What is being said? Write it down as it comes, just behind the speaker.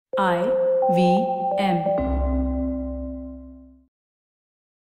IVM.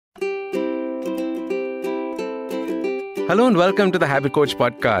 Hello and welcome to the Habit Coach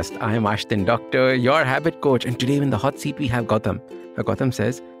podcast. I am Ashton Doctor, your habit coach, and today in the hot seat we have Gowtham. Now Gowtham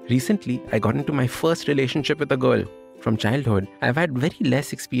says, recently I got into my first relationship with a girl. From childhood, I've had very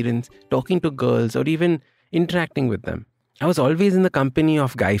less experience talking to girls or even interacting with them. I was always in the company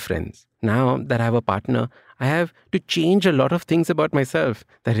of guy friends. Now that I have a partner, I have to change a lot of things about myself.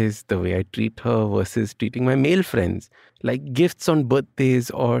 That is, the way I treat her versus treating my male friends, like gifts on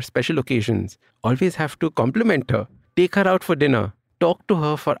birthdays or special occasions. Always have to compliment her, take her out for dinner, talk to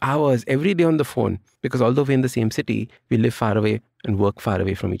her for hours every day on the phone, because although we're in the same city, we live far away and work far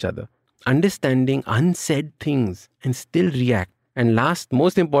away from each other. Understanding unsaid things and still react. And last,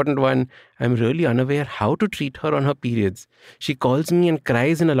 most important one, I'm really unaware how to treat her on her periods. She calls me and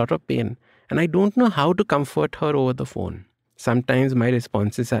cries in a lot of pain, and I don't know how to comfort her over the phone. Sometimes my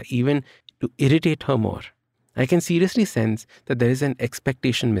responses are even to irritate her more. I can seriously sense that there is an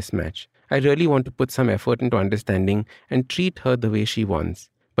expectation mismatch. I really want to put some effort into understanding and treat her the way she wants,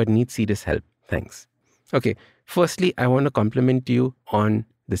 but need serious help. Thanks. Okay, firstly, I want to compliment you on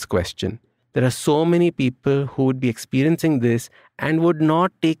this question. There are so many people who would be experiencing this and would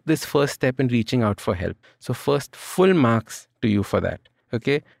not take this first step in reaching out for help. So first, full marks to you for that.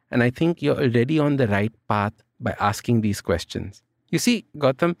 Okay? And I think you're already on the right path by asking these questions. You see,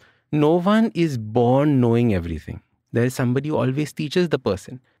 Gowtham, no one is born knowing everything. There is somebody who always teaches the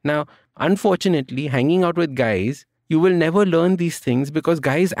person. Now, unfortunately, hanging out with guys, you will never learn these things because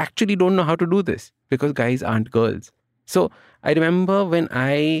guys actually don't know how to do this because guys aren't girls. So I remember when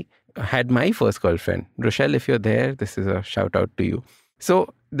I had my first girlfriend, Rochelle, if you're there, this is a shout out to you.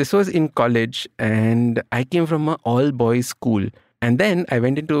 So this was in college and I came from an all boys school. And then I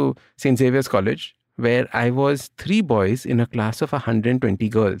went into St. Xavier's College where I was 3 boys in a class of 120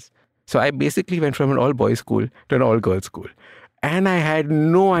 girls. So I basically went from an all boys school to an all girls school. And I had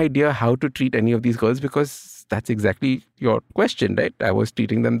no idea how to treat any of these girls because that's exactly your question, right? I was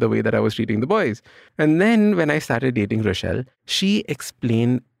treating them the way that I was treating the boys. And then when I started dating Rochelle, she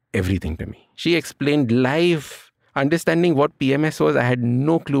explained everything to me. She explained life, understanding what PMS was. I had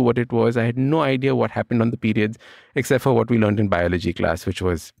no clue what it was. I had no idea what happened on the periods, except for what we learned in biology class, which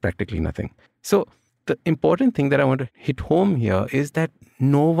was practically nothing. So the important thing that I want to hit home here is that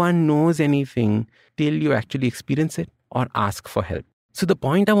no one knows anything till you actually experience it or ask for help. So the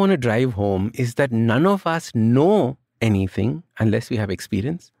point I want to drive home is that none of us know anything unless we have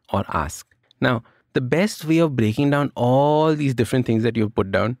experience or ask. Now, the best way of breaking down all these different things that you've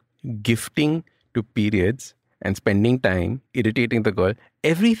put down, gifting to periods and spending time irritating the girl,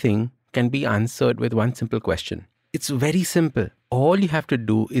 everything can be answered with one simple question. It's very simple. All you have to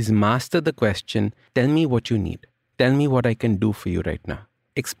do is master the question, tell me what you need. Tell me what I can do for you right now.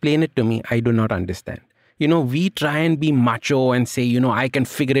 Explain it to me. I do not understand. We try and be macho and say, I can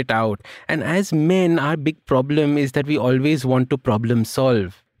figure it out. And as men, our big problem is that we always want to problem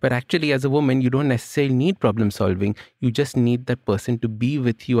solve. But actually, as a woman, you don't necessarily need problem solving. You just need that person to be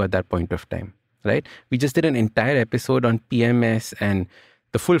with you at that point of time, right? We just did an entire episode on PMS, and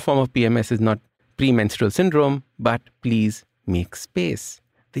the full form of PMS is not premenstrual syndrome, but please make space.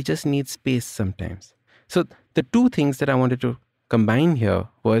 They just need space sometimes. So the two things that I wanted to combine here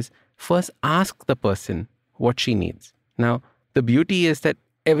was first ask the person what she needs. Now, the beauty is that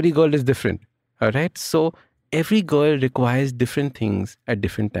every girl is different, all right? So every girl requires different things at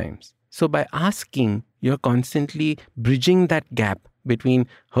different times. So by asking, you're constantly bridging that gap between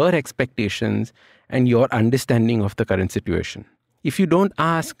her expectations and your understanding of the current situation. If you don't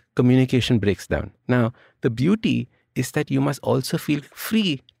ask, communication breaks down. Now, the beauty is that you must also feel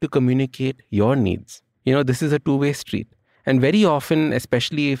free to communicate your needs. This is a two-way street. And very often,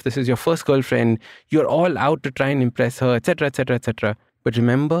 especially if this is your first girlfriend, you're all out to try and impress her, etc., etc., etc. But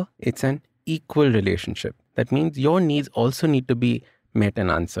remember, it's an equal relationship. That means your needs also need to be met and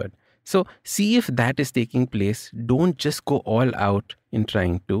answered. So see if that is taking place. Don't just go all out in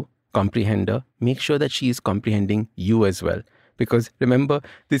trying to comprehend her. Make sure that she is comprehending you as well. Because remember,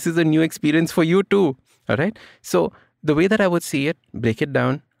 this is a new experience for you too. All right. So the way that I would see it, break it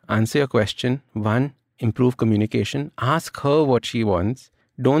down, answer your question. 1, improve communication. Ask her what she wants.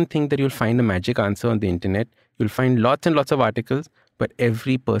 Don't think that you'll find a magic answer on the internet. You'll find lots and lots of articles, but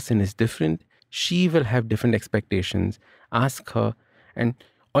every person is different. She will have different expectations. Ask her and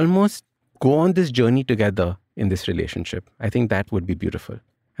almost go on this journey together in this relationship. I think that would be beautiful.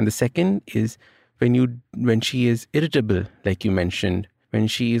 And the second is when she is irritable, like you mentioned, when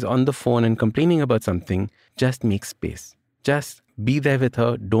she is on the phone and complaining about something, just make space. Just be there with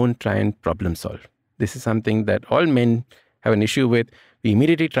her. Don't try and problem solve. This is something that all men have an issue with, we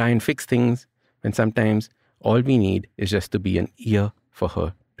immediately try and fix things, when sometimes all we need is just to be an ear for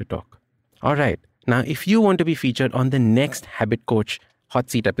her to talk. All right. Now, if you want to be featured on the next Habit Coach Hot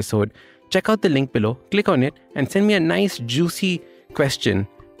Seat episode, check out the link below, click on it, and send me a nice, juicy question,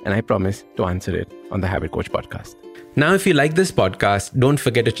 and I promise to answer it on the Habit Coach podcast. Now, if you like this podcast, don't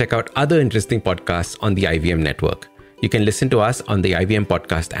forget to check out other interesting podcasts on the IVM network. You can listen to us on the IVM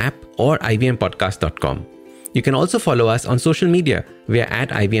Podcast app or ivmpodcast.com. You can also follow us on social media. We are at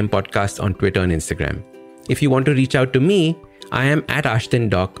IVM Podcast on Twitter and Instagram. If you want to reach out to me, I am at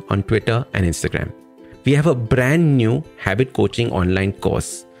AshtonDoc on Twitter and Instagram. We have a brand new habit coaching online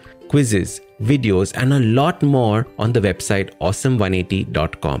course, quizzes, videos, and a lot more on the website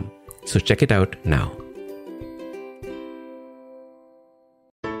awesome180.com. So check it out now.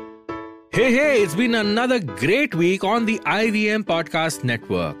 Hey, it's been another great week on the IVM Podcast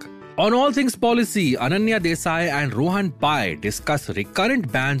Network. On All Things Policy, Ananya Desai and Rohan Pai discuss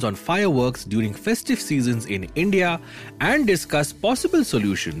recurrent bans on fireworks during festive seasons in India and discuss possible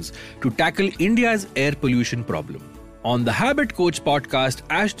solutions to tackle India's air pollution problem. On the Habit Coach podcast,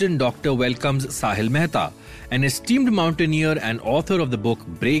 Ashton Doctor welcomes Sahil Mehta, an esteemed mountaineer and author of the book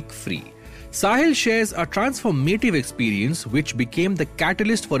Break Free. Sahil shares a transformative experience which became the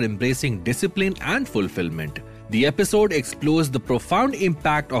catalyst for embracing discipline and fulfillment. The episode explores the profound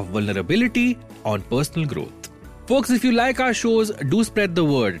impact of vulnerability on personal growth. Folks, if you like our shows, do spread the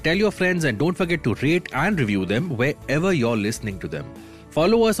word. Tell your friends and don't forget to rate and review them wherever you're listening to them.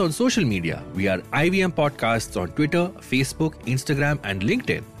 Follow us on social media. We are IVM Podcasts on Twitter, Facebook, Instagram, and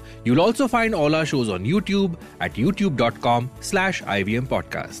LinkedIn. You'll also find all our shows on YouTube at youtube.com/IVM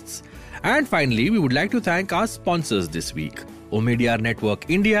Podcasts. And finally, we would like to thank our sponsors this week: Omidyar Network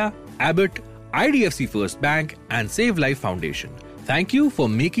India, Abbott, IDFC First Bank, and Save Life Foundation. Thank you for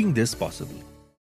making this possible.